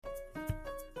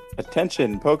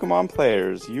Attention Pokemon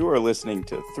players, you are listening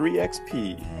to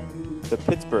 3XP, the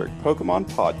Pittsburgh Pokemon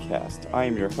Podcast. I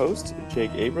am your host,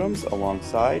 Jake Abrams,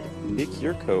 alongside Nick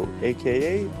Yurko,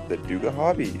 aka the Duga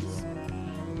Hobbies.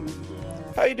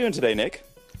 How you doing today, Nick?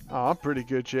 Oh, I'm pretty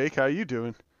good, Jake. How you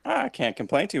doing? I can't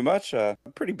complain too much. A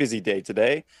pretty busy day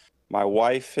today. My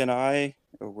wife and I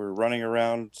were running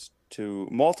around to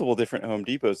multiple different Home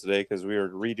Depots today because we were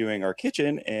redoing our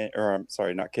kitchen,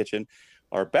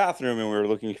 our bathroom, and we were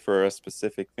looking for a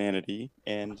specific vanity.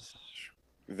 And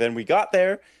then we got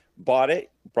there, bought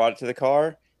it, brought it to the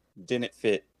car, didn't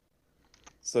fit.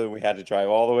 So we had to drive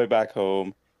all the way back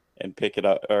home and pick it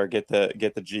up, or get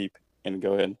the Jeep and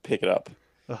go ahead and pick it up.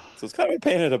 Ugh. So it's kind of a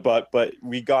pain in the butt, but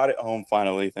we got it home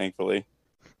finally, thankfully.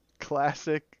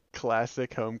 Classic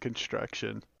home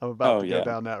construction. I'm about to go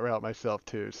down that route myself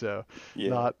too, so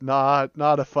not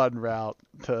a fun route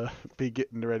to be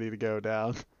getting ready to go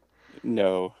down.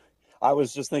 No. I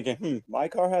was just thinking, my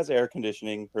car has air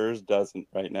conditioning, hers doesn't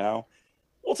right now.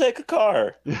 We'll take a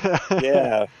car.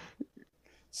 Yeah.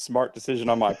 Smart decision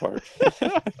on my part.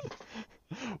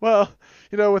 Well,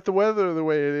 with the weather the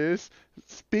way it is,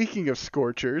 speaking of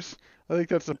scorchers, I think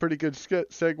that's a pretty good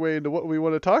segue into what we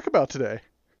want to talk about today.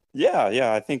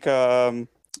 Yeah. I think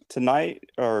tonight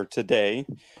or today,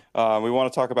 we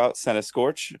want to talk about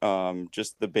Centiscorch,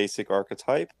 just the basic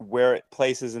archetype, where it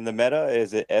places in the meta.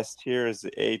 Is it S tier? Is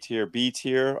it A tier? B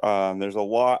tier? There's a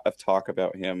lot of talk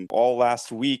about him. All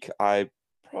last week, I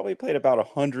probably played about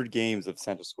 100 games of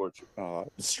Centiscorch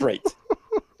straight.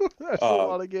 That's a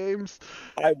lot of games.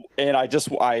 I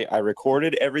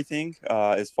recorded everything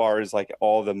as far as like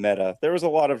all the meta. There was a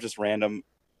lot of just random,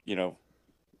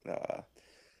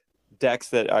 decks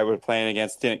that I was playing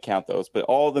against. Didn't count those, but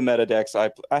all the meta decks, I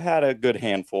had a good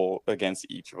handful against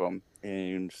each of them,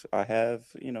 and I have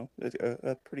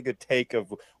a pretty good take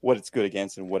of what it's good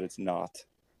against and what it's not.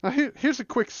 Here's a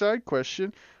quick side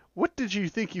question: what did you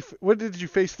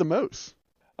face the most?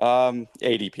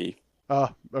 ADP. Oh,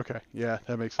 okay. Yeah,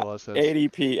 that makes a lot of sense.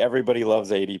 ADP, everybody loves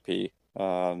ADP.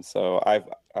 So I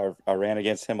ran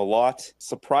against him a lot.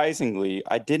 Surprisingly,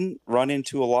 I didn't run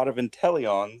into a lot of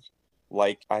Inteleons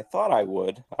like I thought I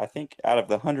would. I think out of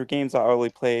the 100 games, I only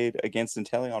played against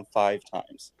Inteleon 5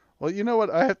 times. Well, you know what?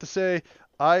 I have to say,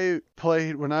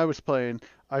 when I was playing,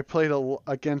 I played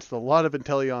against a lot of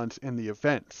Inteleons in the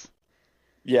events.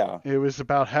 Yeah. It was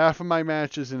about half of my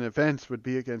matches in events would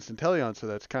be against Inteleon, so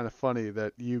that's kind of funny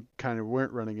that you kind of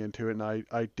weren't running into it, and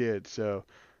I did, so.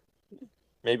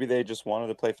 Maybe they just wanted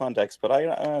to play fun decks, but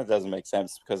it doesn't make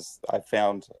sense because I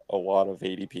found a lot of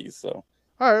ADPs, so.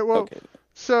 All right, well, okay.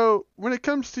 So when it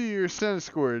comes to your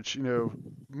Centiscorch,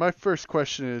 my first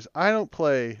question is, I don't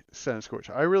play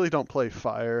Centiscorch. I really don't play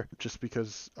Fire just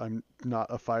because I'm not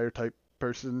a Fire type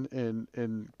person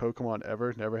in Pokemon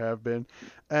ever, never have been.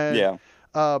 And yeah.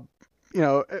 What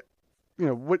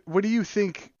do you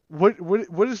think?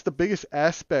 What is the biggest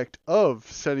aspect of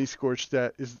Centiscorch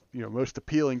that is most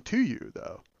appealing to you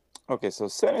though? Okay, so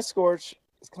Centiscorch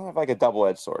is kind of like a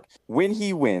double-edged sword. When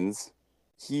he wins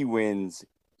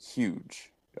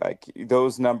huge. Like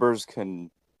those numbers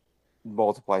can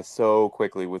multiply so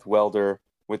quickly with Welder,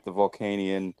 with the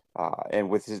Volcanion, and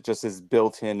with his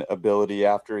built-in ability.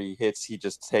 After he hits, he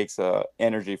just takes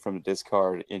energy from the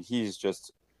discard, and he's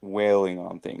just wailing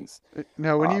on things.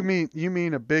 Now, when you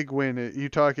mean a big win, are you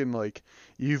talking like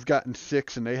you've gotten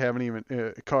 6 and they haven't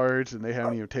even cards and they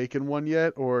haven't even taken one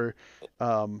yet, or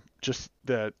just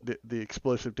the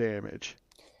explosive damage?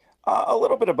 A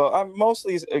little bit of both.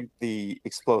 Mostly the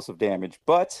explosive damage,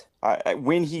 but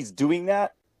when he's doing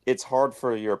that, it's hard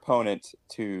for your opponent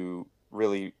to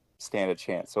really stand a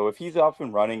chance. So if he's up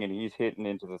and running and he's hitting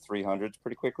into the 300s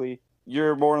pretty quickly,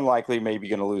 you're more than likely maybe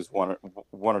going to lose one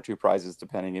or two prizes,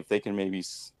 depending if they can maybe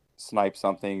snipe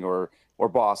something or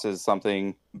bosses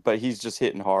something. But he's just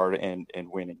hitting hard and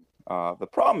winning. The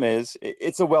problem is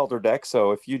it's a welder deck,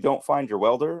 so if you don't find your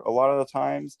welder, a lot of the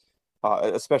times,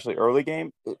 especially early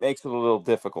game, it makes it a little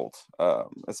difficult,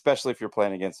 especially if you're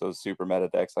playing against those super meta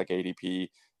decks like ADP,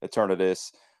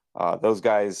 Eternatus. Those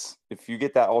guys, if you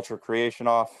get that Ultra Creation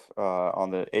off on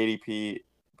the ADP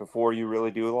before you really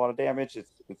do a lot of damage,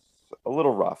 it's a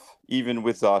little rough, even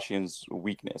with Zacian's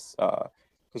weakness,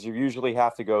 because you usually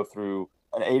have to go through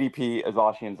an ADP, a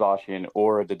Zacian,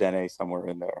 or a Dedenne somewhere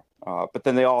in there. But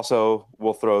then they also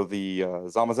will throw the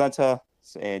Zamazenta,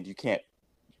 and you can't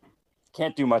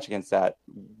do much against that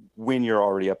when you're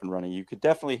already up and running. You could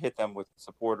definitely hit them with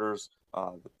supporters,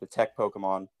 the tech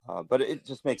Pokemon, but it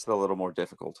just makes it a little more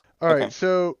difficult. All right,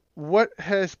 so what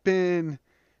has been,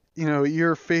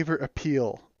 your favorite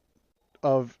appeal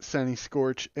of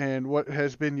Centiscorch, and what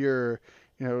has been your,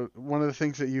 one of the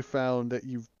things that you found that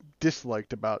you've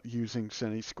disliked about using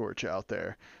Centiscorch out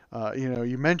there.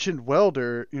 You mentioned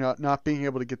welder, not being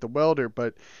able to get the welder,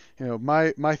 but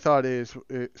my thought is,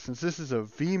 since this is a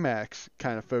VMAX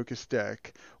kind of focused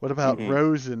deck, what about Hmm.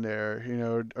 Rose in there?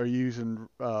 Are you using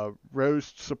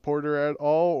Rose supporter at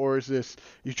all, or is this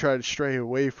you try to stray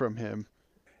away from him?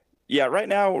 Yeah, right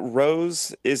now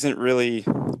Rose isn't really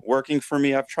working for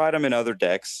me. I've tried him in other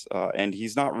decks, and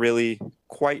he's not really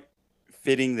quite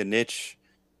fitting the niche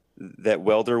that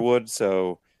Welder would.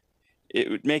 So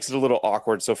it makes it a little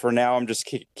awkward. So for now, I'm just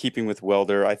keeping with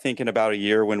Welder. I think in about a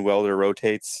year when Welder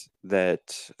rotates,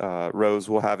 that Rose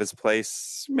will have his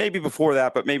place. Maybe before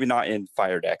that, but maybe not in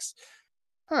fire decks.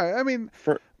 All right. I mean,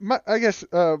 For I guess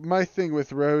my thing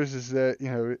with Rose is that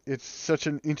it's such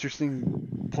an interesting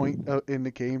point in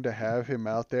the game to have him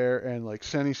out there, and like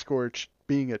Sunny Scorch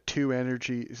being a 2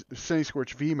 energy, Sunny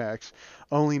Scorch VMAX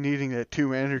only needing that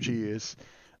 2 energy is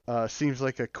seems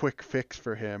like a quick fix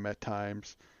for him at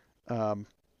times. Um,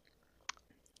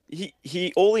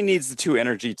 he only needs the 2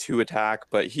 energy to attack,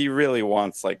 but he really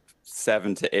wants like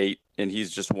 7 to 8, and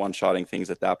he's just one-shotting things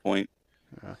at that point.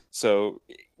 yeah. So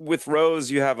with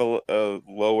Rose, you have a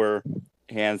lower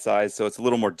hand size, so it's a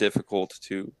little more difficult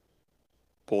to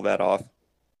pull that off.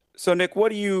 So Nick,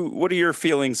 what are your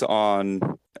feelings on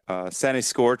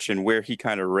Centiscorch and where he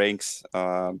kind of ranks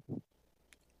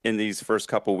in these first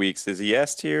couple weeks? Is he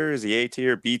S tier? Is he A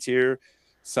tier? B tier?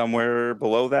 Somewhere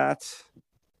below that?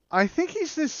 I think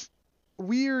he's this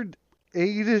weird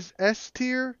A to S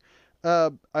tier.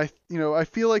 I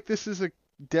feel like this is a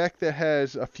deck that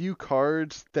has a few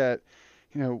cards that,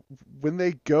 when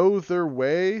they go their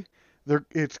way,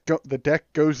 the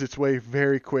deck goes its way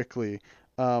very quickly.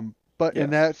 And Yes.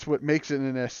 that's what makes it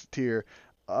an S tier.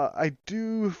 I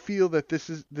do feel that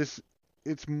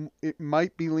it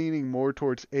might be leaning more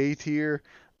towards A tier.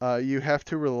 You have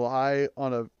to rely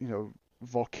on a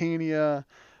Volcania.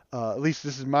 At least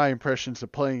this is my impressions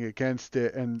of playing against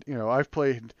it, and I've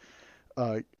played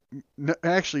uh,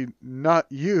 actually not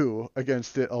you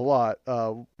against it a lot.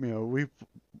 We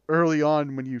early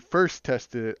on when you first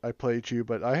tested it, I played you,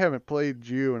 but I haven't played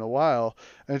you in a while,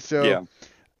 and so Yeah.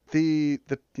 the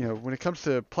when it comes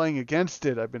to playing against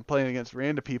it, I've been playing against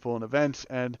random people in events,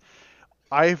 and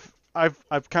I've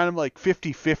kind of like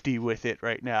 50-50 with it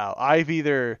right now. I've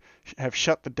either have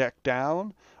shut the deck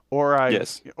down,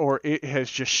 Yes. or it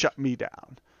has just shut me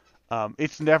down.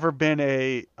 It's never been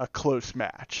a close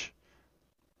match.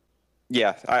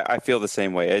 Yeah, I feel the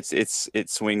same way. It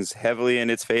swings heavily in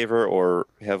its favor or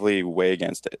heavily way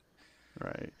against it.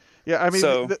 Right. Yeah, I mean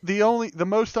So the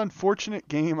most unfortunate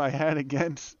game I had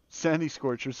against Sandy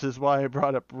Scorch, which is why I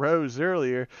brought up Rose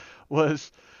earlier,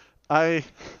 was I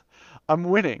I'm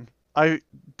winning. I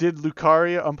did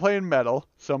Lucario. I'm playing metal,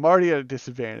 so I'm already at a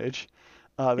disadvantage.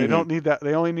 They mhm. don't need that.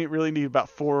 They only really need about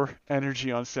 4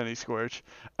 energy on Centiscorch,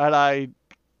 and I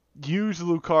used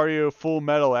Lucario full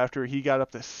metal after he got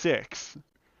up to 6,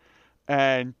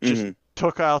 and just Mhm.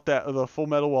 took out the full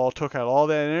metal wall, took out all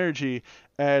that energy,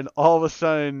 and all of a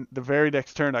sudden, the very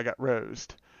next turn, I got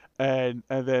rosed, and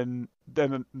then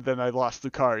I lost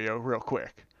Lucario real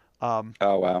quick. Um,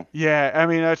 Oh wow. yeah, I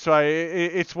mean that's why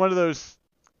it's one of those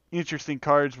interesting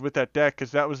cards with that deck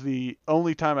because that was the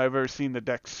only time I've ever seen the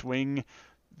deck swing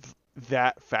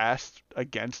that fast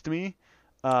against me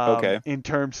Okay. in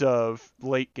terms of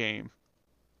late game.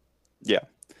 Yeah.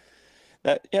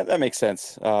 That makes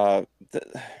sense. Th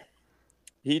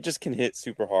he just can hit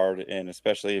super hard, and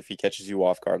especially if he catches you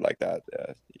off guard like that,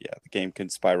 yeah, the game can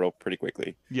spiral pretty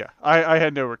quickly. Yeah, I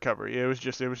had no recovery. It was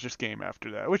just game after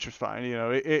that, which was fine.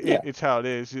 Yeah. It's how it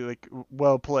is. Like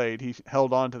well played. He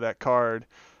held on to that card,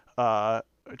 uh,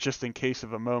 just in case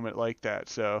of a moment like that.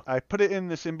 So I put it in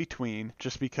this in between,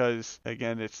 just because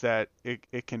again, it's that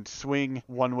it can swing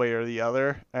one way or the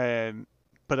other,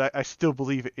 but I still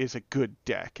believe it is a good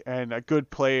deck, and a good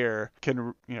player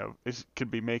can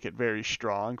could be make it very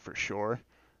strong for sure.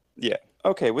 Yeah.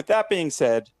 Okay. With that being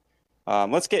said,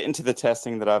 let's get into the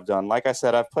testing that I've done. Like I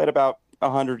said, I've played about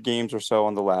 100 games or so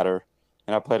on the ladder,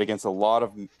 and I've played against a lot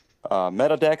of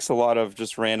meta decks, a lot of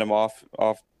just random off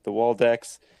the wall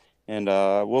decks, and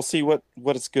we'll see what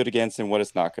it's good against and what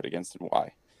it's not good against and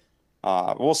why.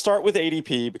 We'll start with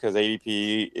ADP because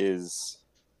ADP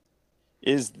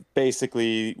is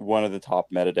basically one of the top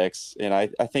meta decks, and I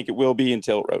think it will be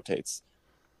until it rotates.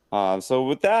 So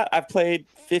with that, I've played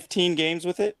 15 games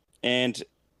with it, and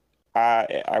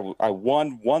I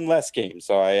won one less game,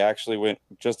 so I actually went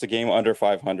just a game under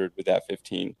 500 with that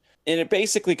 15. And it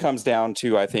basically comes down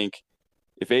to, I think,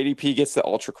 if ADP gets the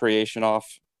Ultra Creation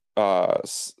off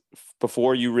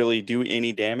before you really do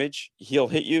any damage, he'll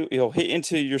hit you. He'll hit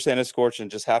into your Centiscorch and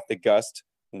just have to gust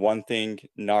one thing,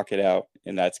 knock it out,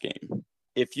 and that's game.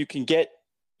 If you can get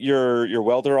your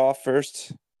welder off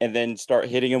first and then start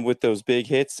hitting him with those big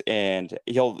hits, and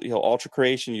he'll ultra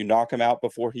creation, you knock him out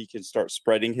before he can start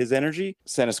spreading his energy,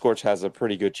 Centiscorch has a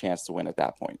pretty good chance to win at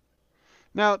that point.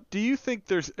 Now, do you think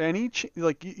there's any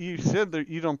like you said that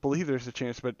you don't believe there's a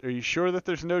chance, but are you sure that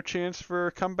there's no chance for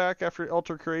a comeback after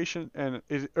Ultra Creation? And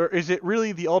is it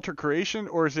really the Ultra Creation,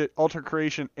 or is it Ultra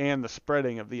Creation and the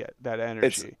spreading of that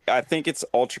energy? I think it's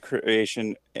Ultra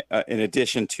Creation in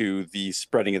addition to the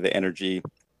spreading of the energy.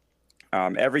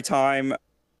 Every time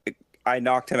I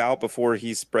knocked him out before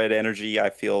he spread energy,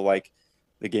 I feel like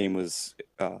the game was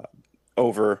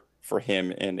over for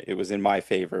him, and it was in my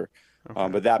favor. Okay.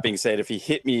 But that being said, if he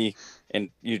hit me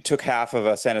and you took half of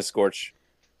a Centiscorch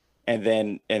and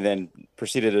then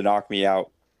proceeded to knock me out,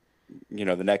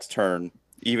 the next turn,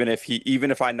 even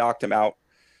if I knocked him out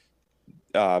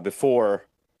before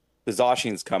the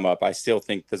Zacians come up, I still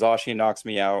think the Zacian knocks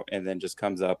me out and then just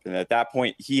comes up, and at that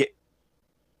point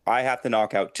I have to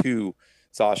knock out 2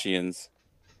 Zacians,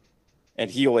 and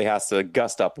he only has to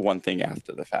gust up one thing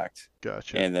after the fact.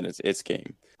 Gotcha. And then it's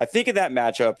game. I think in that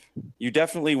matchup, you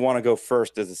definitely want to go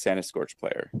first as a Centiscorch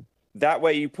player. That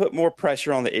way you put more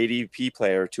pressure on the ADP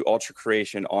player to Ultra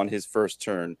Creation on his first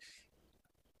turn.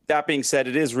 That being said,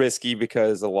 it is risky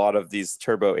because a lot of these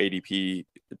turbo ADP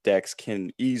decks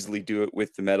can easily do it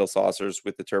with the metal saucers,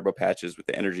 with the turbo patches, with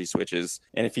the energy switches.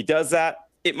 And if he does that,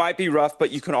 it might be rough,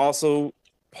 but you can also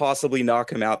possibly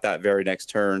knock him out that very next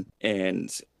turn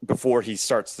and before he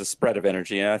starts the spread of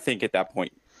energy. And I think at that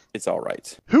point, it's all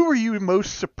right. Who were you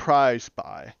most surprised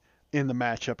by in the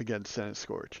matchup against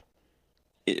Centiscorch?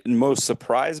 Most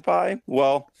surprised by?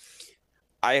 Well,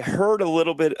 I heard a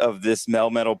little bit of this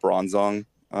Melmetal Bronzong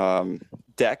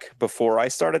deck before I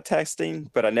started testing,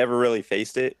 but I never really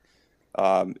faced it.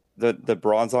 The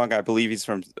Bronzong, I believe he's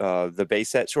from the base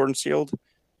set Sword and Shield,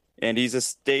 and he's a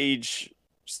stage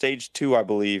 2, I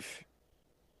believe.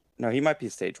 No, he might be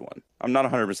stage 1. I'm not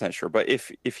 100% sure, but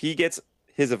if he gets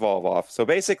his evolve off. So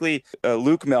basically,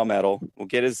 Luke Melmetal will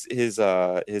get his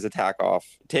attack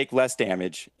off, take less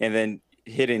damage, and then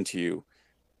hit into you.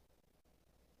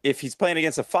 If he's playing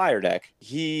against a fire deck,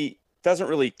 he doesn't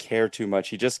really care too much.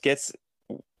 He just gets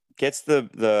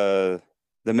the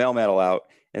Melmetal out,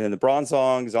 and then the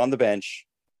Bronzong is on the bench.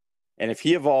 And if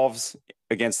he evolves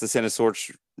against the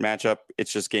Centiscorch matchup,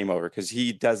 it's just game over because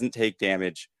he doesn't take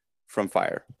damage from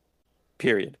fire.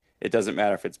 Period. It doesn't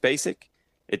matter if it's basic.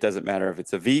 It doesn't matter if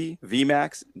it's a V,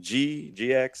 VMAX, G,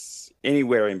 GX,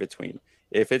 anywhere in between.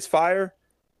 If it's fire,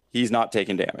 he's not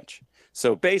taking damage.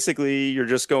 So basically, you're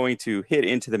just going to hit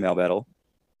into the Melmetal.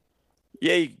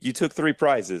 Yay, you took 3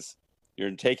 prizes.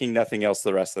 You're taking nothing else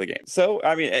the rest of the game. So,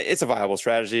 I mean, it's a viable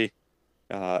strategy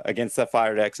against the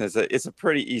fire decks. And it's a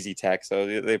pretty easy tech,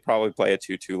 so they probably play a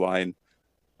 2-2 line.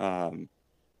 And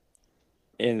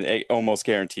it almost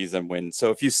guarantees them win.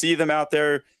 So if you see them out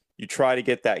there, you try to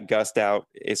get that gust out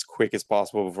as quick as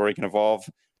possible before he can evolve.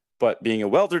 But being a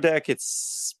welder deck,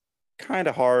 it's kind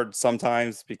of hard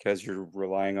sometimes because you're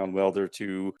relying on welder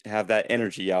to have that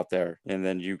energy out there, and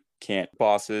then you can't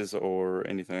bosses or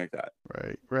anything like that.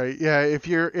 Right. Yeah, if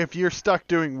you're stuck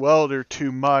doing welder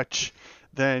too much,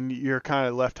 then you're kind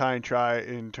of left high and dry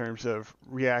in terms of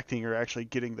reacting or actually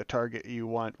getting the target you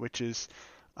want, which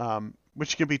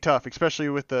can be tough, especially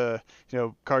with the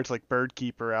cards like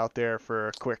Birdkeeper out there for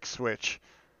a quick switch.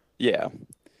 Yeah,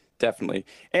 definitely.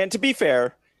 And to be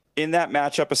fair, in that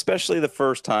matchup, especially the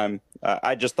first time,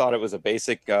 I just thought it was a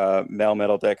basic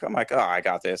Melmetal deck. I'm like, oh, I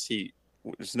got this.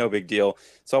 It's no big deal.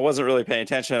 So I wasn't really paying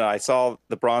attention. I saw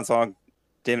the Bronzong,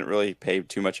 didn't really pay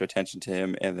too much attention to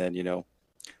him, and then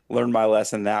learned my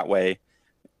lesson that way.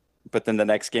 But then the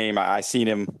next game, I seen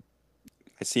him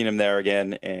there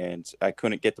again, and I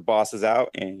couldn't get the bosses out,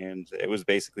 and it was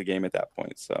basically game at that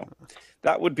point. So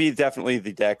that would be definitely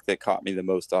the deck that caught me the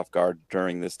most off guard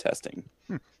during this testing.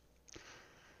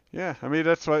 Yeah, I mean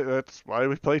that's why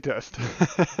we play test.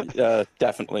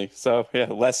 Definitely. So yeah,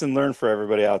 lesson learned for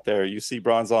everybody out there. You see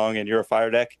Bronzong and you're a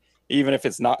fire deck, even if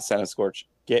it's not Centiscorch,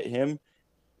 get him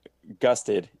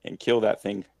gusted and kill that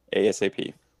thing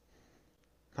ASAP.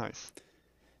 Nice.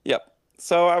 Yep.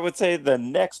 So I would say the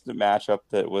next matchup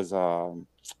that was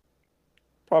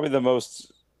probably the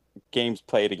most games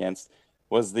played against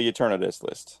was the Eternatus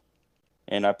list.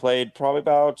 And I played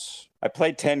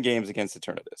 10 games against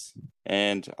Eternatus,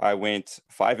 and I went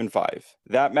 5-5.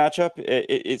 That matchup,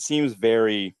 it seems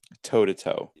very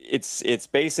toe-to-toe. It's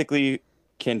basically,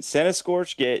 can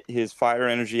Centiscorch get his fire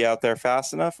energy out there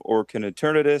fast enough, or can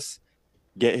Eternatus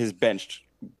get his bench,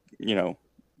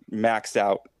 maxed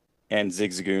out and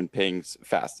Zigzagoon pings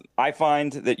fast. I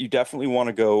find that you definitely want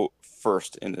to go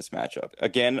first in this matchup.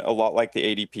 Again, a lot like the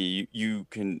ADP, you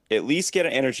can at least get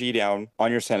an energy down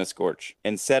on your Centiscorch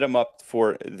and set him up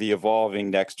for the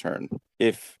evolving next turn.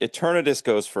 If Eternatus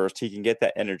goes first, he can get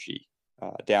that energy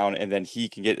down, and then he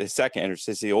can get his second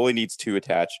energy. So he only needs 2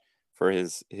 attach for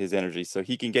his energy. So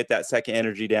he can get that second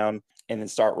energy down and then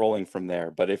start rolling from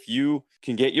there. But if you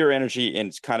can get your energy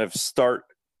and kind of start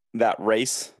that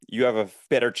race, you have a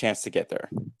better chance to get there.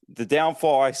 The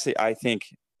downfall I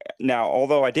think now,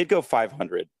 although I did go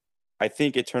 500, I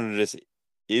think Eternatus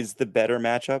is the better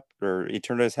matchup, or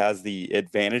Eternatus has the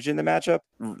advantage in the matchup.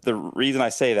 The reason I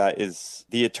say that is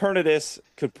the Eternatus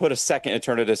could put a second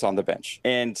Eternatus on the bench.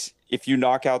 And if you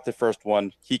knock out the first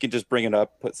one, he can just bring it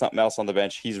up, put something else on the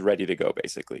bench. He's ready to go,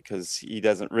 basically, because he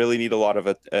doesn't really need a lot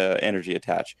of energy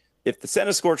attached. If the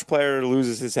Centiscorch player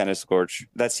loses his Centiscorch,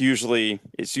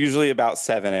 it's usually about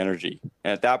 7 energy.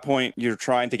 And at that point, you're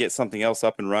trying to get something else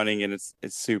up and running, and it's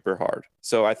super hard.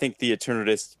 So I think the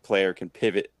Eternatus player can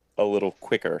pivot a little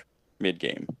quicker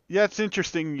mid-game. Yeah, it's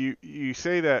interesting you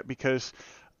say that because,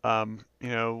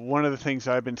 one of the things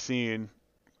I've been seeing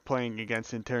playing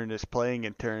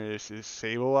Eternatus is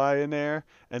Sableye in there,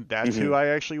 and that's who I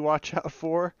actually watch out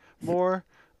for more.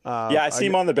 Yeah, I see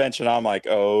him on the bench, and I'm like,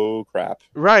 oh, crap.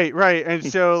 Right. And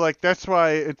so, that's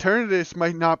why Eternatus VMAX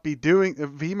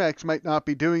might not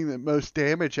be doing the most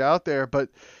damage out there, but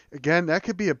again, that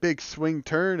could be a big swing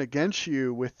turn against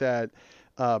you with that.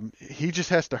 He just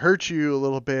has to hurt you a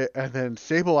little bit, and then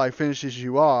Sableye finishes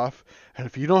you off. And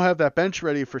if you don't have that bench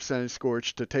ready for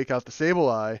Centiscorch to take out the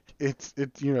Sableye,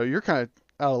 you're kind of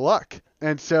out of luck.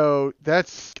 And so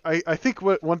I think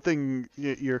one thing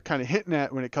you're kind of hinting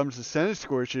at when it comes to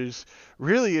Centiscorch is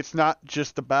really it's not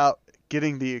just about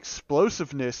getting the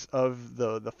explosiveness of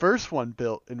the first one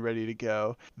built and ready to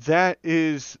go. That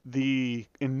is the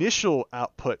initial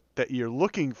output that you're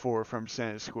looking for from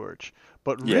Centiscorch.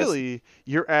 But really,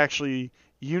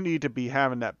 you need to be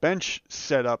having that bench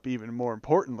set up even more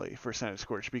importantly for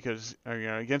Centiscorch, because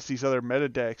against these other meta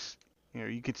decks,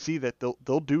 you can see that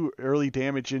they'll do early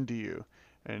damage into you,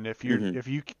 and if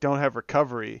you don't have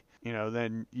recovery,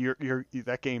 then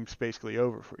that game's basically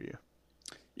over for you.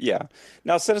 Yeah.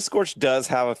 Now, Centiscorch does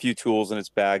have a few tools in its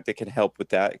bag that can help with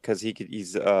that, because he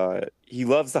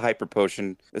loves the Hyper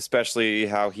Potion, especially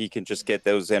how he can just get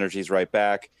those energies right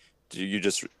back. You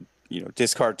just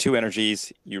discard 2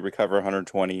 energies, you recover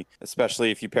 120. Especially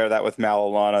if you pair that with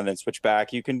Malalana and then switch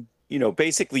back, you can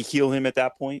basically heal him at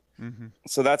that point.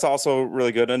 So that's also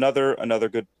really good. Another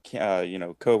good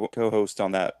co-host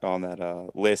on that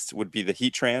list would be the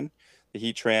Heatran. The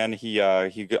Heatran, he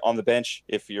on the bench,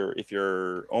 if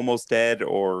you're almost dead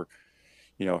or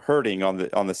hurting on the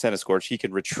Centiscorch, he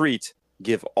can retreat,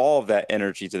 give all of that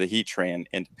energy to the Heatran,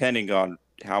 and depending on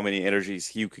how many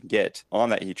energies you can get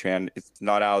on that Heatran, it's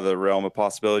not out of the realm of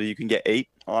possibility. You can get 8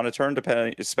 on a turn,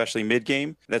 depending, especially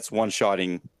mid-game. That's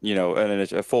one-shotting,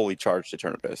 and a fully charged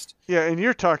Eternatus. Yeah, and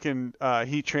you're talking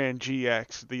Heatran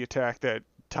GX, the attack that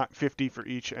 50 for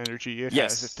each energy it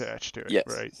has attached to it, yes.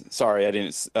 Right? Sorry, I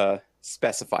didn't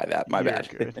specify that. My bad.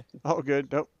 Good. Oh,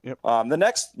 good. Nope. Yep. The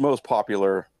next most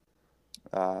popular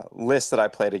list that I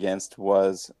played against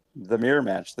was the mirror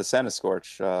match, the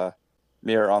Centiscorch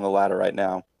mirror on the ladder right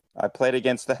now. I played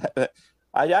against that.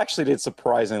 I actually did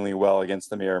surprisingly well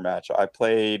against the mirror match. I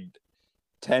played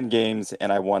 10 games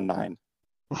and I won 9.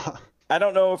 I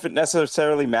don't know if it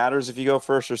necessarily matters if you go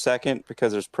first or second,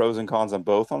 because there's pros and cons on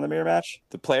both on the mirror match.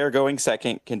 The player going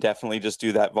second can definitely just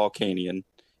do that Volcanion,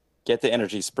 get the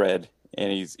energy spread,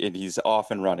 and he's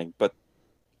off and running. But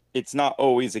it's not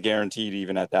always a guaranteed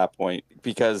even at that point,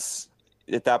 because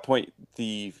at that point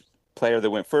the player that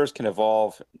went first can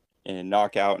evolve and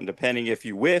knock out, and depending if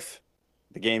you whiff,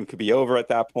 the game could be over at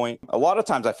that point. A lot of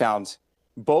times I found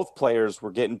both players were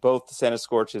getting both the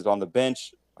Centiscorches on the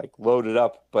bench, loaded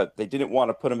up, but they didn't want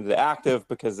to put them into active,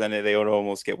 because then they would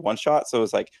almost get one shot. So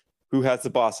it's like, who has the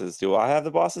bosses? Do I have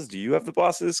the bosses? Do you have the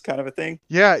bosses? Kind of a thing.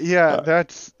 Yeah.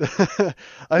 That's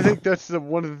I think that's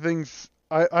one of the things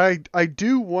I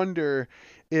do wonder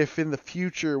if in the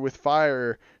future with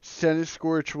Fire,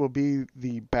 Centiscorch will be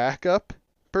the backup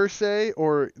per se,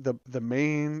 or the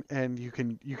main, and you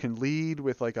can lead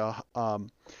with a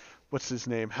what's his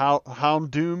name,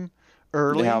 Houndoom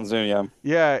early. Houndoom,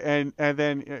 yeah. And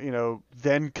then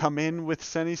then come in with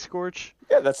Centiscorch.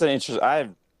 Yeah, that's an interesting. I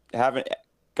haven't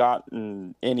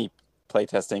gotten any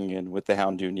playtesting in with the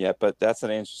Houndoom yet, but that's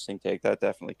an interesting take. That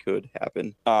definitely could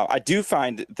happen. I do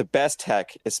find the best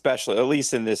tech, especially at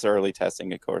least in this early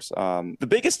testing, of course. The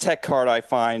biggest tech card I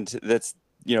find that's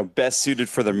best suited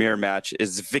for the mirror match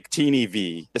is Victini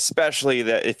V, especially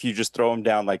that if you just throw him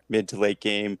down like mid to late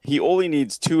game. He only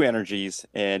needs 2 energies,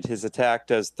 and his attack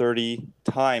does 30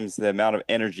 times the amount of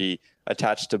energy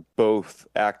attached to both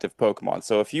active Pokemon.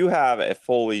 So if you have a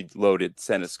fully loaded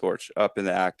Centiscorch up in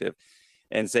the active,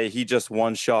 and say he just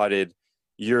one-shotted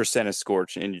your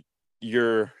Centiscorch and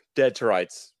you're dead to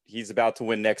rights, he's about to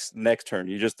win next turn.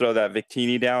 You just throw that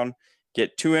Victini down,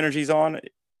 get 2 energies on.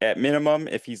 At minimum,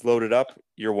 if he's loaded up,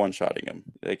 you're one-shotting him.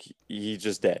 Like, he's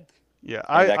just dead. Yeah,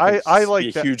 I like be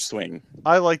a that. huge swing.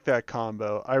 I like that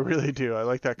combo. I really do. I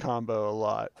like that combo a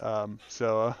lot.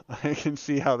 So I can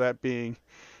see how that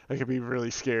could be really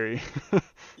scary.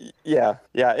 Yeah.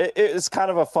 It's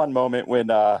kind of a fun moment when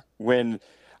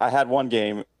I had one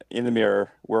game in the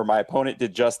mirror where my opponent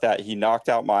did just that. He knocked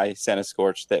out my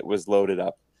Centiscorch that was loaded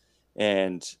up,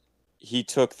 and he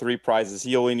took 3 prizes.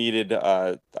 He only needed,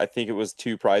 I think it was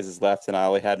 2 prizes left, and I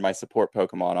only had my support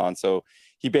Pokemon on. So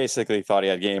he basically thought he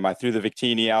had game. I threw the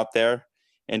Victini out there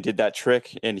and did that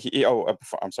trick. And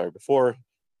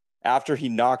after he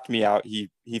knocked me out, he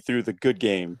threw the good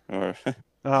game.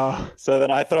 So then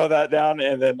I throw that down,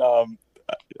 and then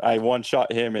I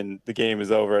one-shot him, and the game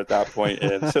is over at that point.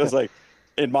 And so it was like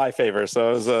in my favor.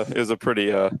 So it was a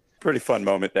pretty fun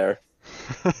moment there.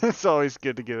 It's always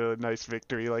good to get a nice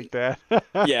victory like that.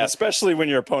 Yeah, especially when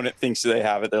your opponent thinks they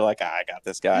have it. They're like, I got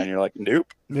this guy. And you're like,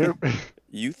 nope.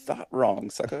 You thought wrong,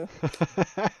 sucker.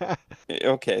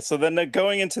 Okay, so then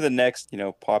going into the next,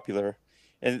 popular,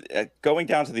 and going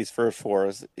down to these first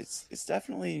 4, it's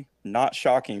definitely not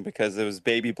shocking because it was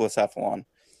Baby Blacephalon.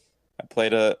 I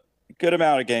played a good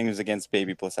amount of games against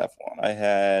Baby Blacephalon. I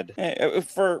had,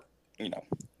 for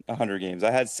 100 games, I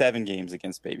had 7 games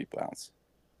against Baby Blounce.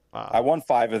 Wow. I won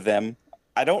 5 of them.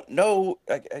 I don't know.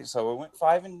 So I went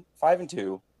 5 and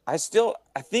 2. I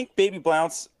think Baby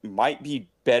Blounce might be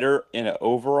better in an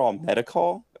overall meta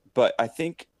call, but I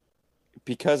think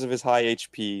because of his high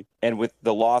HP and with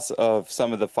the loss of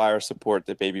some of the fire support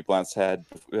that Baby Blounce had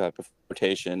before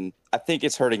rotation, I think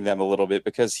it's hurting them a little bit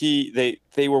because they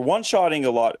were one-shotting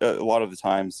a lot of the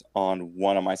times on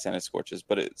one of my Centiscorches,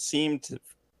 but it seemed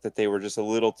that they were just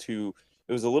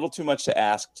it was a little too much to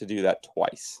ask to do that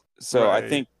twice. So right. I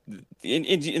think,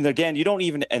 and again, you don't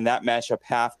even in that matchup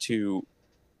have to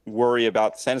worry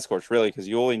about the Centiscorch really, because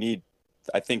you only need,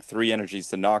 I think, 3 energies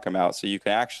to knock them out. So you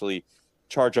can actually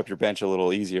charge up your bench a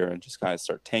little easier and just kind of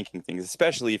start tanking things,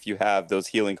 especially if you have those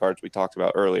healing cards we talked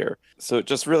about earlier. So it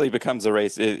just really becomes a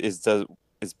race. Is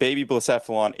Baby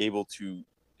Blacephalon able to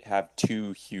have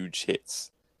 2 huge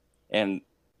hits? And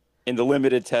in the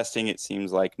limited testing, it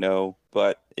seems like no,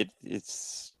 but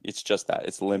it's just that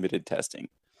it's limited testing.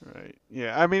 Right.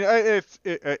 Yeah. I mean,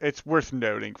 it's worth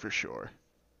noting for sure.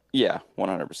 Yeah,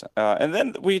 100%. And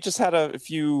then we just had a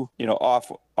few,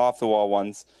 off the wall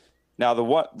ones. Now the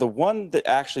one that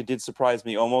actually did surprise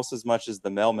me almost as much as the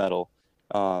Melmetal,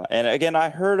 and again I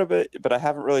heard of it, but I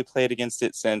haven't really played against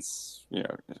it since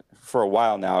for a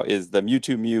while now, is the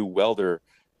Mewtwo Mew Welder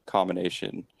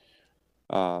combination.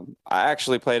 I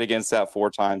actually played against that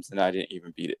 4 times and I didn't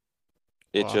even beat it.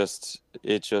 It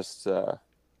just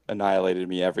annihilated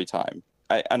me every time.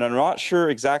 And I'm not sure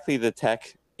exactly the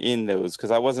tech in those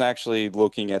because I wasn't actually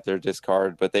looking at their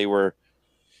discard, but they were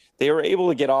able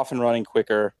to get off and running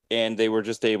quicker, and they were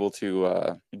just able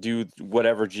to do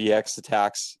whatever GX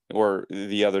attacks or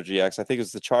the other GX. I think it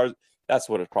was the Charizard. That's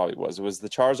what it probably was. It was the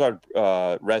Charizard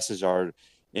Resizard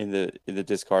in the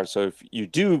discard. So if you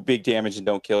do big damage and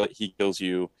don't kill it, he kills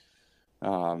you.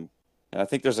 And I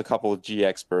think there's a couple of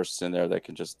GX bursts in there that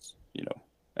can just,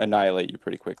 annihilate you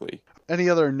pretty quickly. Any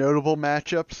other notable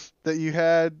matchups that you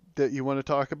had that you want to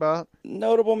talk about?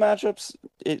 Notable matchups,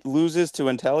 it loses to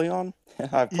Inteleon.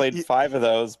 I've played 5 of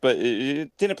those, but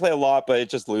it didn't play a lot, but it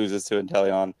just loses to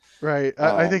Inteleon. Right.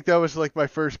 I think that was like my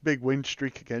first big win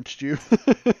streak against you.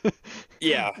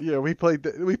 Yeah. Yeah, we play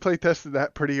tested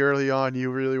that pretty early on.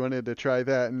 You really wanted to try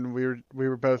that, and we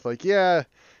were both like, yeah,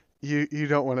 you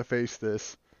don't want to face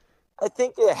this. I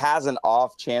think it has an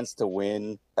off chance to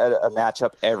win a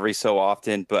matchup every so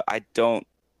often, but I don't.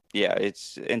 Yeah,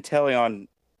 it's Inteleon,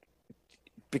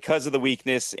 because of the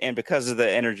weakness and because of the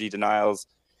energy denials.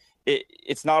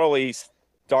 It's not only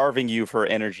starving you for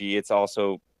energy, it's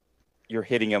also you're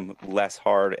hitting him less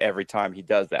hard every time he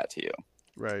does that to you.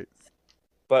 Right.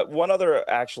 But one other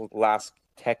actual last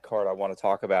tech card I want to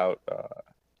talk about,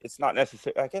 it's not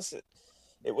necessary. I guess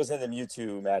it was in the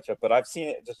Mewtwo matchup, but I've seen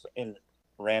it just in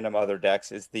random other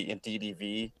decks, is the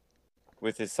DDV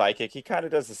with his Psychic. He kind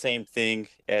of does the same thing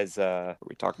as what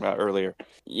we talked about earlier.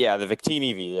 Yeah, the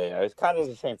Victini V. Yeah, it kind of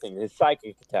does the same thing. His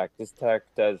Psychic attack. This attack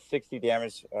does 60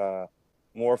 damage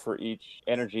more for each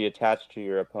energy attached to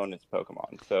your opponent's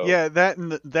Pokemon. So Yeah, that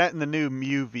and the new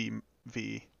Mew V.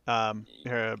 That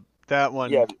yeah,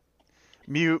 one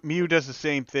Mew does the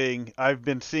same thing. I've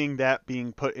been seeing that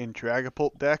being put in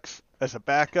Dragapult decks as a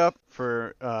backup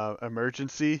for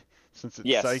emergency since it's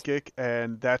yes, psychic,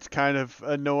 and that's kind of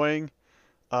annoying.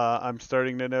 I'm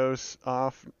starting to nose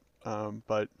off,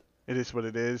 but it is what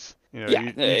it is. yeah, You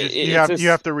just it's you have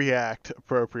just to react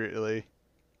appropriately.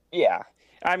 yeah.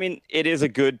 I mean, it is a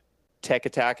good tech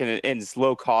attack, and it's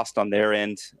low cost on their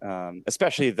end,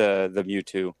 especially the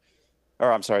Mewtwo.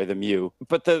 Or I'm sorry, the Mew.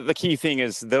 But the key thing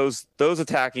is those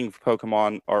attacking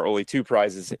Pokemon are only two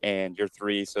prizes, and you're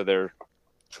three, so their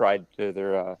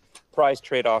prize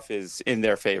trade off is in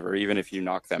their favor, even if you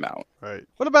knock them out. Right.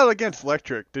 What about against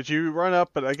Electric? Did you run up?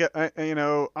 But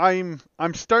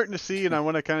I'm starting to see, and I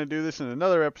want to kind of do this in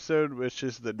another episode, which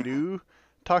is the new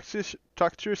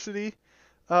toxicity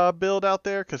build out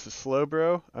there because of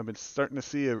Slowbro. I've been starting to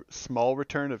see a small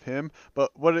return of him.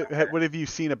 But what have you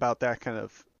seen about that kind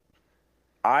of?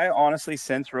 I honestly,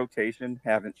 since rotation,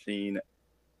 haven't seen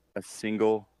a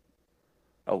single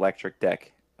electric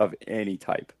deck of any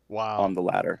type Wow. on the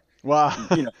ladder. Wow.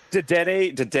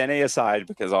 Dedenne aside,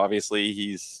 because obviously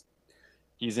he's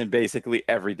in basically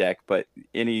every deck, but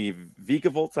any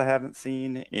Vigavolts I haven't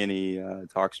seen, any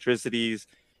Toxtricities.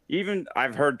 Even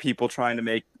I've heard people trying to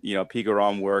make,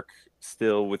 Pigarom work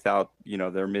still without,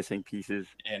 their missing pieces,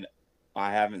 and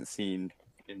I haven't seen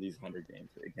in these 100 games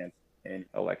against any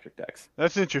electric decks.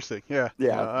 That's interesting. Yeah.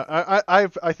 Yeah.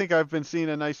 I think I've been seeing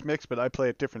a nice mix, but I play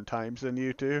at different times than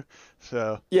you do.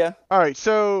 So, Yeah. all right.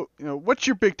 So, what's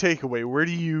your big takeaway? Where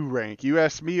do you rank? You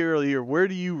asked me earlier. Where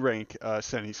do you rank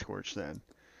Centiscorch then?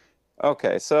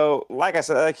 Okay, so like I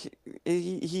said, like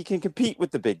he can compete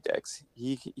with the big decks.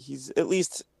 He's at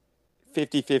least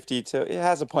 50-50 to it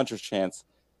has a puncher's chance.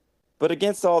 But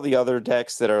against all the other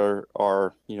decks that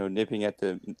are nipping at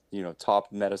the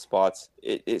top meta spots,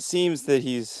 it seems that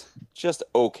he's just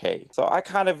okay. So I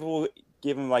kind of will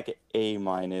give him like an A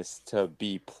minus to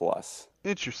B plus.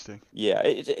 Interesting. Yeah,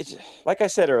 like I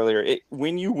said earlier,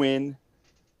 when you win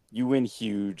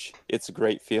huge. It's a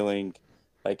great feeling.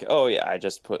 Like, oh yeah, I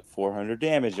just put 400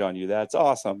 damage on you. That's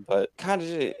awesome. But kind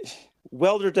of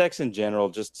welder decks in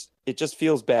general, it just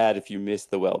feels bad if you miss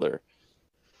the welder.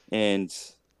 And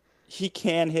he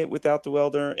can hit without the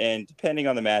welder, and depending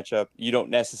on the matchup, you don't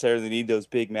necessarily need those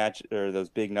big match or those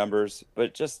big numbers, but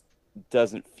it just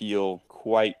doesn't feel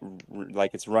quite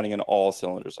like it's running on all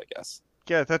cylinders, I guess.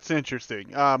 Yeah, that's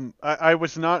interesting. I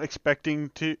was not expecting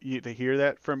to hear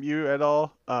that from you at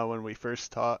all when we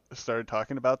first started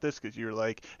talking about this because you were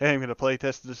like, "Hey, I'm gonna play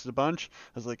test this a bunch."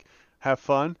 I was like, "Have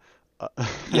fun," uh,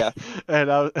 Yeah.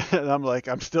 and I'm like,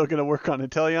 "I'm still gonna work on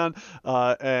Inteleon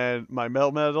and my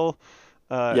Melmetal,"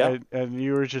 Yeah. and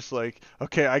you were just like,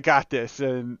 "Okay, I got this,"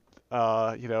 and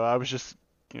I was just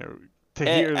you know to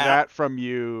And, hear and that from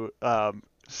you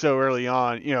so early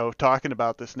on, talking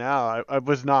about this now, I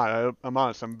was not. I'm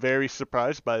honest. I'm very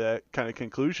surprised by that kind of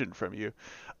conclusion from you.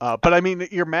 But I mean,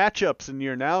 your matchups and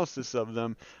your analysis of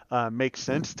them make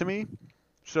sense to me.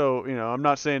 So, I'm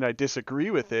not saying I disagree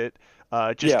with it.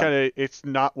 Just yeah. kind of, it's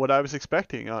not what I was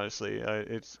expecting, honestly.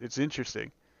 It's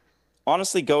interesting.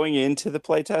 Honestly, going into the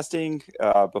playtesting,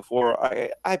 before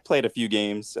I played a few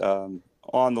games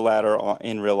on the ladder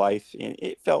in real life, and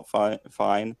it felt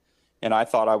fine. And I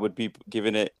thought I would be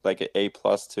giving it like an A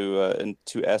plus to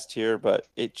S tier, but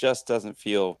it just doesn't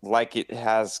feel like it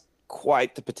has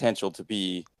quite the potential to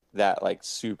be that like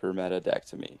super meta deck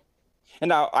to me. And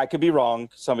now I could be wrong.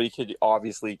 Somebody could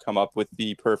obviously come up with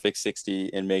the perfect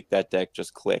 60 and make that deck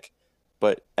just click.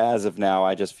 But as of now,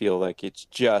 I just feel like it's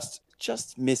just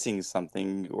missing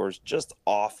something or is just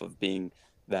off of being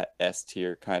that S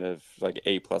tier kind of like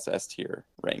A plus S tier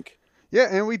rank. Yeah,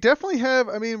 and we definitely have.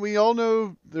 I mean, we all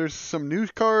know there's some new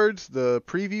cards. The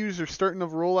previews are starting to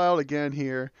roll out again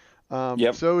here.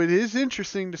 Yep. So it is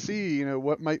interesting to see,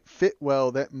 what might fit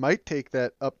well that might take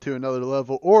that up to another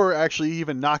level, or actually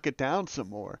even knock it down some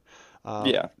more.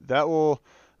 Yeah. That will,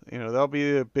 that'll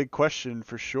be a big question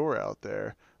for sure out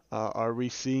there. Are we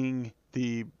seeing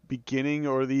the beginning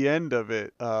or the end of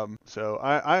it? So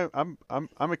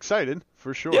I'm excited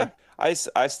for Yeah. sure.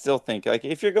 I still think like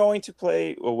if you're going to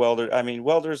play a welder, I mean,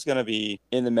 welder's going to be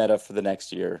in the meta for the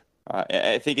next year.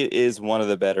 I think it is one of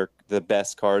the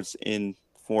best cards in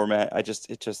format.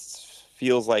 It just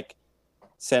feels like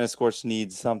Centiscorch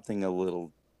needs something a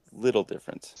little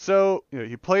different. So,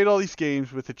 you played all these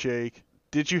games with the Jake.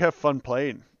 Did you have fun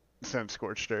playing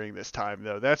Sunscorch during this time,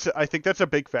 though? I think that's a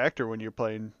big factor when you're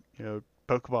playing,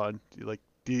 Pokemon. Like,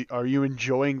 are you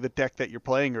enjoying the deck that you're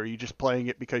playing, or are you just playing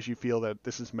it because you feel that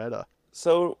this is meta?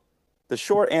 So The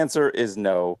short answer is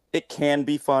no. It can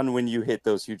be fun when you hit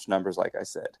those huge numbers, like I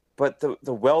said. But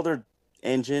the welder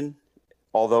engine,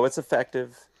 although it's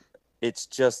effective, it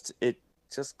just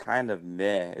kind of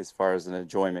meh as far as an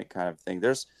enjoyment kind of thing.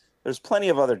 There's plenty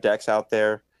of other decks out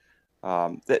there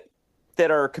that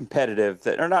are competitive,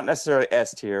 that are not necessarily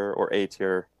S tier or A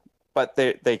tier, but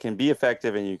they can be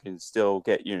effective and you can still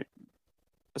get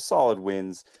solid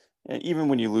wins. And even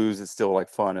when you lose, it's still like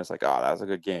fun. It's like, oh, that was a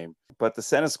good game. But the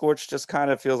Centiscorch just kind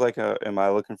of feels like am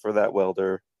I looking for that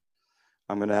welder?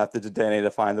 I'm going to have to do DNA to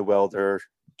find the welder.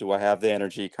 Do I have the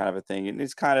energy kind of a thing? And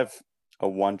it's kind of a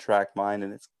one-track mind,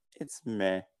 and it's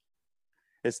meh.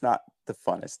 It's not the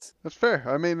funnest. That's fair.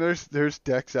 I mean, there's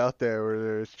decks out there where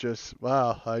there's just,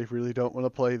 wow, I really don't want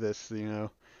to play this,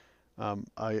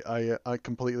 I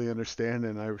completely understand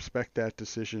and I respect that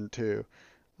decision too.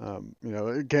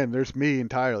 Again, there's me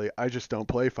entirely. I just don't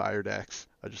play fire decks.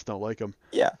 I just don't like them.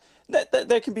 Yeah,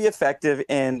 that can be effective,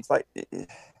 and like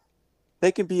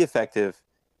they can be effective,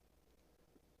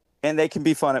 and they can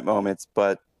be fun at moments.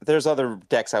 But there's other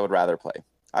decks I would rather play.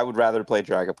 I would rather play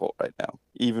Dragapult right now,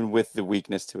 even with the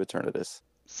weakness to Eternatus.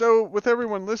 So, with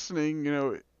everyone listening,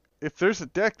 if there's a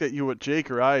deck that you want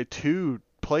Jake or I to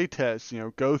play test,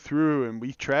 go through and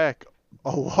we track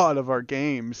a lot of our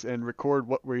games and record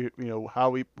what we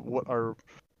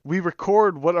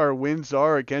record what our wins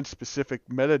are against specific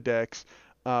meta decks.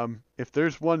 If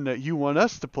there's one that you want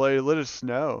us to play, let us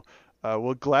know.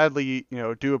 We'll gladly,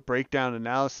 do a breakdown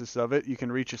analysis of it. You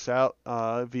can reach us out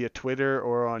via Twitter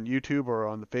or on YouTube or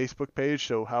on the Facebook page.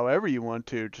 So however you want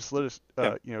to, just let us,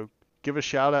 give a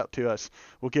shout out to us.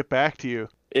 We'll get back to you.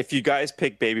 If you guys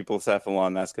pick Baby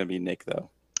Blacephalon, that's going to be Nick, though.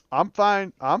 I'm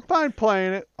fine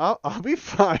playing it. I'll be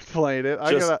fine playing it.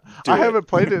 I haven't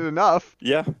played it enough.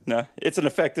 Yeah, no, it's an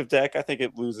effective deck. I think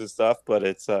it loses stuff, but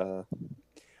it's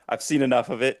I've seen enough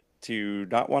of it to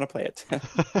not want to play it.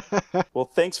 Well,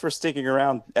 thanks for sticking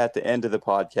around at the end of the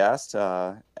podcast.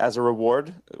 As a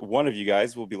reward, one of you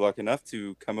guys will be lucky enough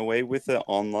to come away with an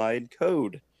online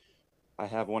code. I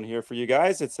have one here for you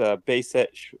guys. It's a base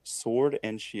set sword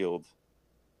and shield.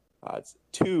 It's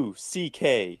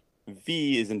 2CK.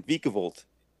 V is in Vikavolt.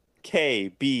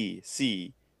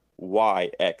 KBCYXY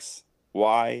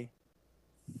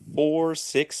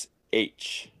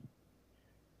 46H.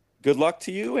 Good luck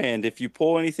to you, and if you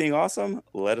pull anything awesome,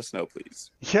 let us know,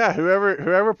 please. Yeah,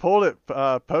 whoever pulled it,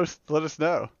 post, let us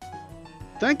know.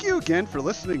 Thank you again for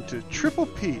listening to Triple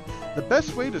P. The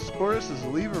best way to support us is to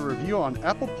leave a review on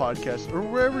Apple Podcasts or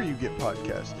wherever you get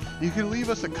podcasts. You can leave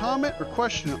us a comment or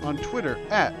question on Twitter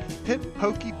at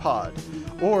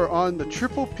HitPokeyPod or on the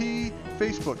Triple P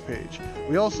Facebook page.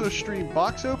 We also stream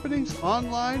box openings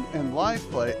online and live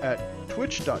play at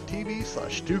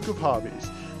twitch.tv/DukeOfHobbies.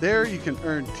 There you can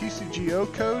earn TCGO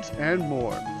codes and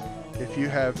more. If you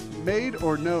have made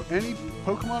or know any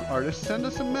Pokemon artists, send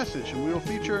us a message and we will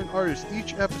feature an artist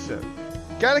each episode.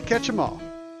 Gotta catch 'em all.